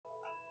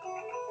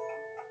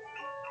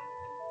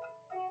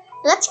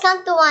Let's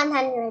count to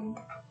 100.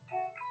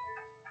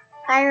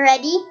 Are you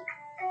ready?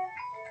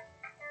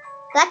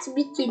 Let's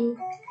begin.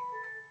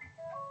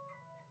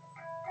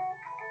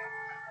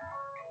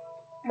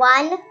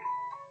 1,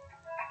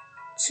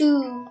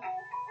 2,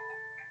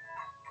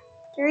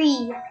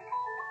 3,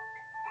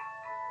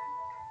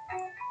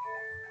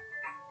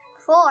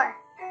 4,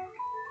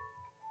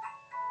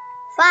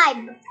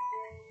 5,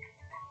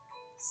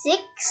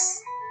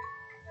 6,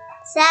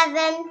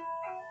 7,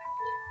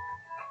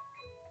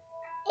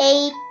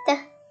 8,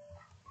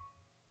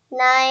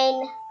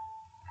 9,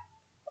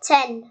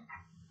 10.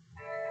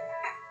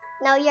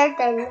 Now your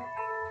turn.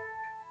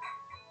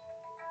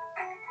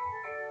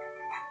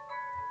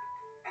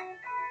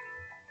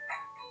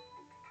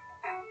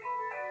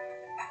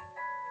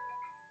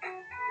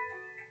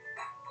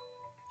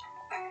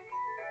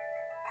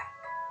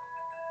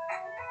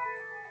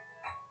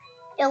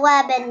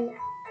 Eleven,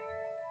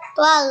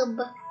 12,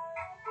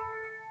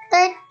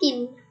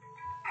 13,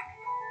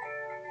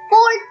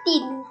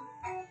 14,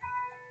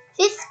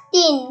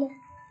 15,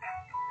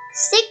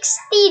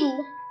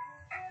 16,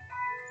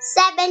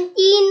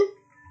 17,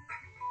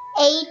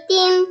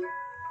 18,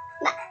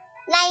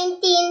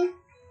 19,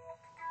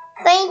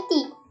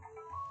 20.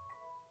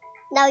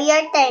 Now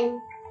your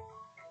turn.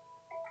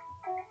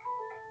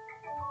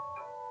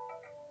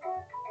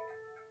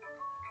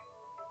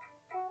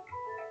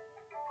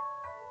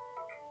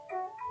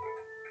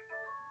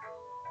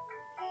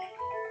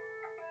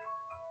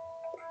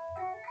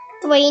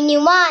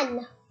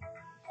 Twenty-one,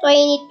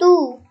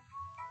 22,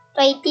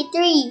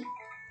 23,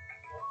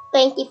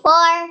 24,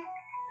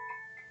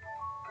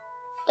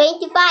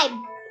 25,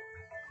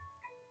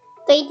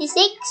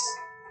 26,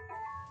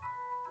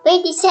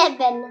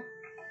 27,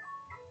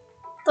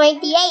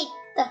 28,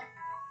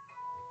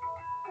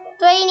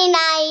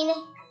 29,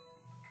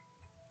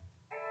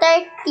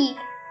 30.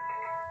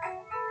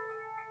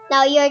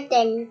 Now your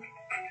turn.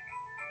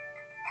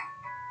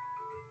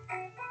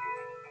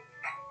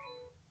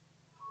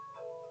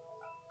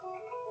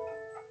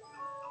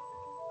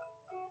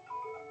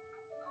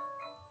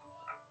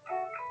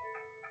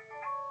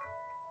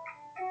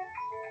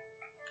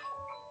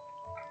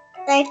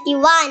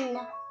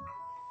 Thirty-one,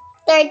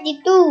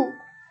 32,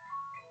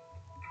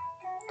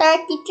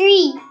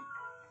 33,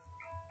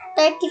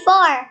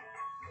 34,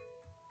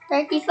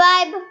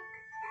 35,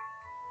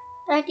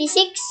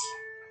 36,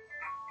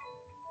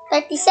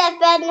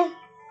 37,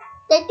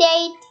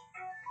 38,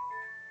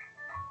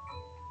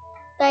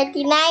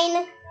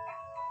 39,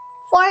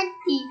 40.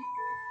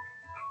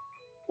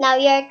 Now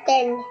your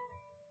turn.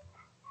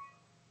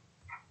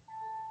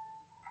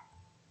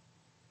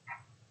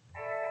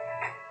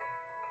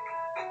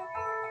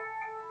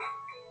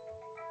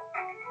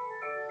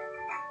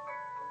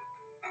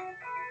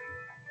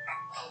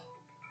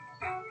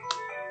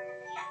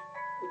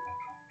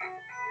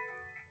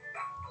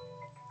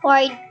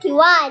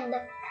 Forty-one,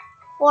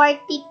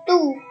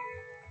 42,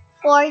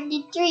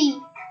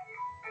 43,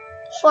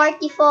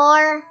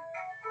 44,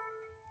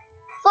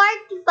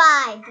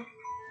 45,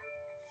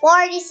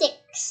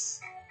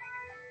 46,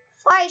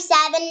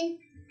 47,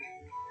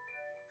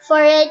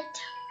 48,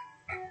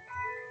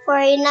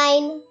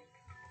 49,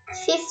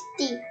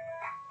 50.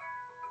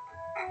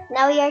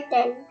 Now your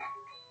turn.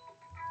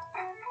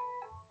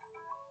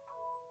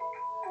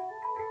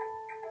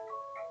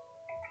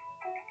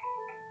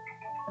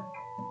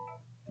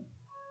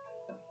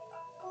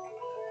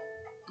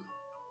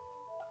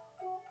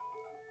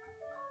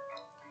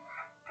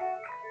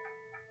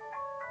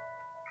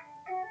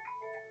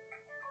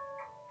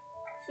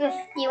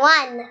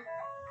 Fifty-one,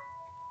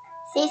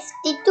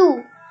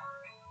 52,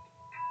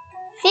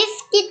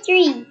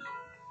 53,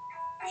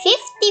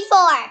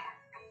 54,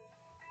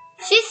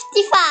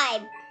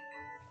 55,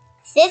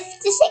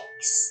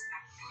 56,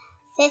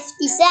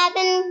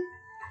 57,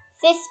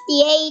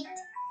 58,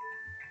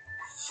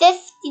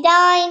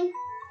 59,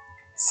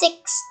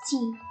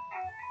 60.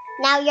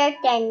 Now your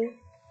turn.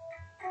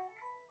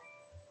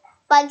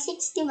 Pag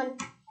 61.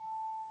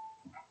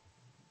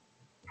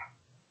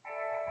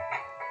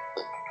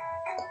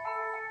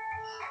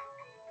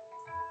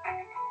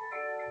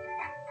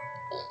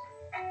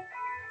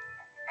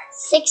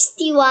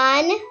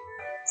 61,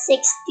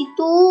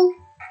 62,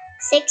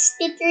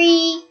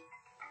 63,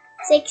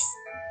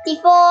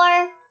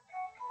 64,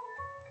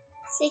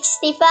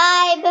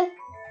 65,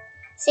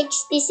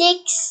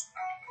 66,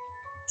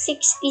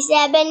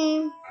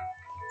 67,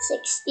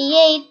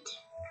 68,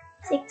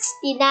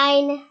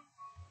 69,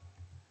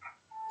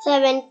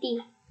 70.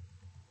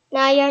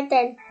 Now your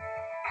turn.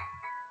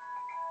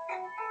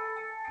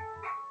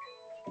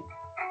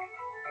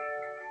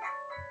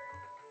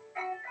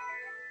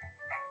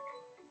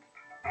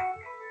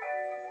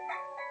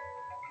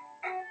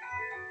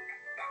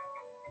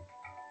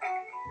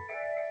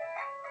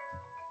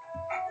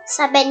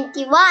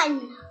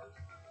 Seventy-one,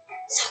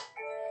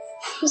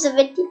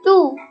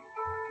 72,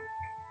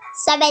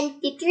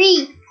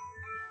 73,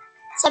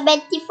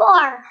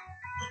 74,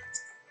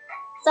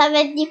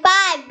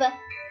 75,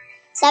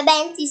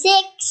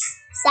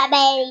 76,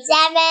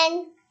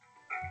 77,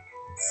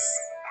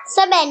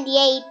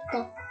 78.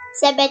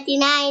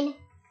 79,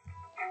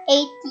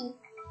 80.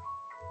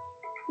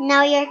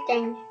 Now your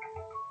turn.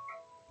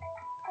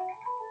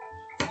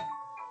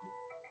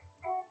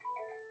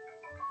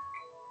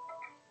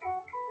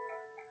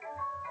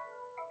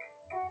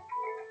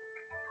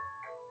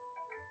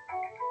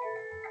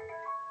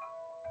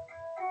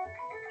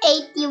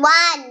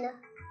 $81,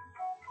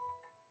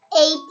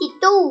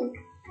 $82,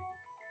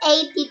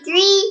 $83,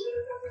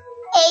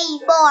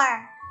 $84,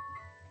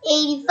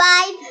 $85,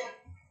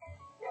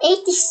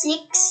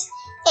 $86,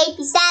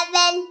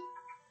 $87,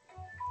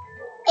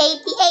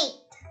 $88,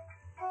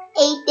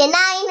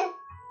 $89,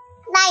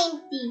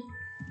 $90.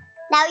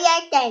 Now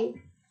your turn.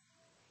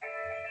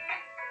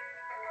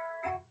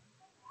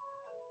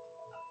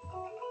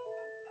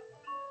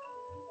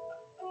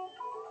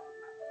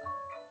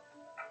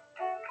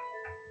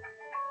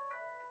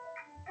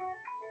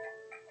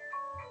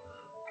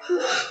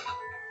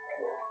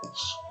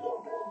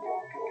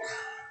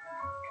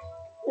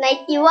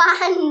 $91,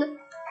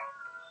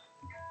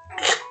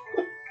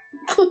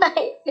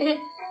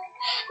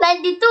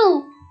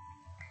 $92,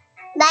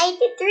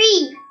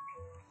 $93,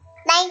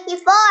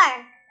 $94,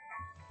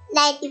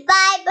 $95,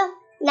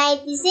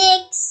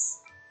 $96,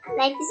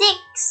 $97,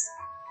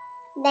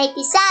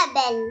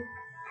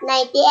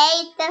 $98,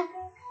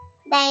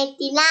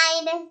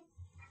 $99,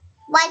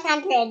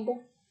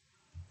 $100.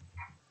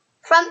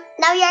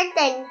 Now your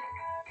turn.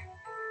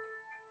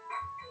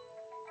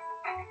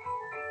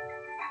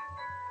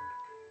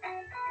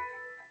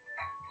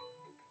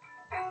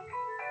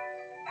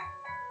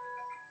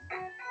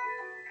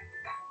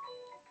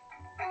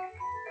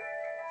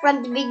 From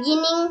the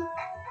beginning,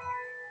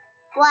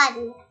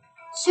 1,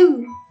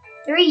 2,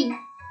 3,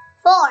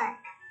 4.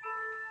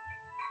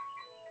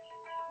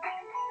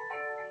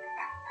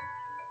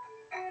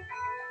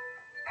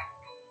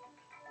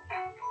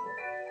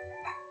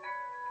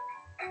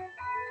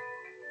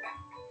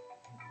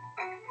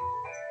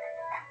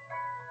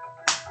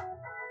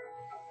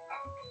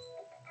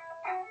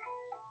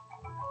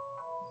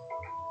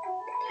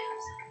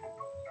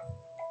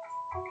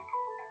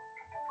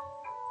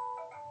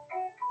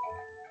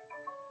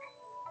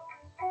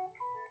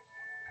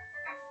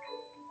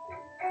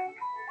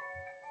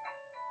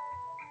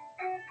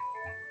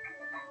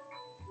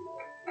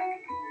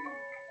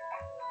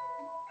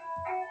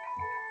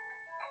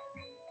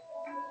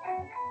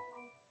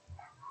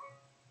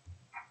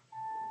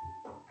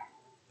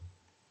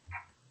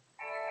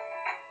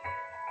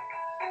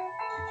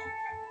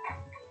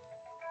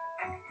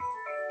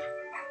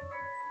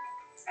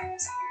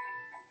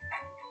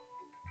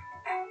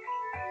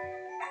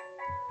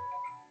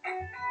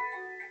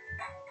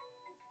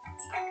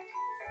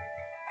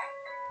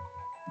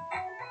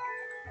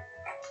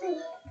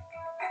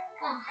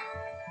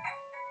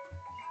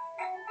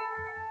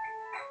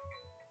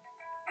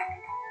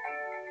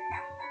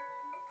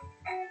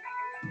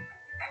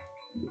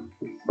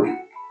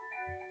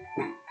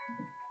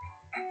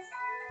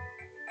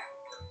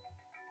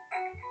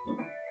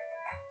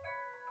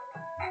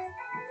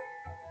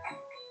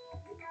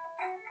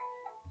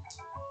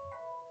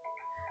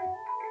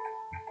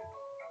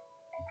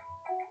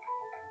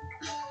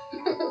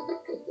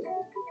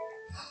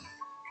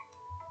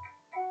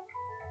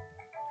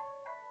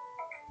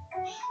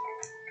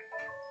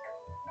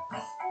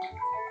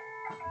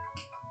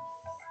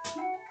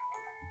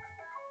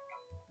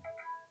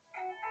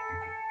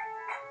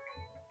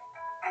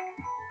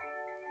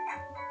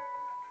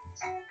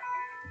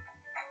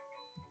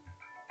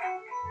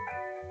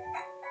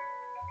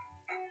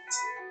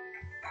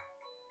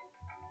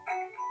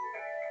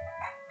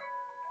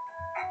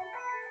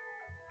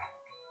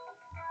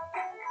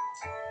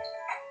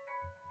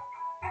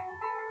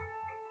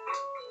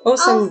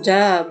 Awesome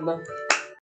job.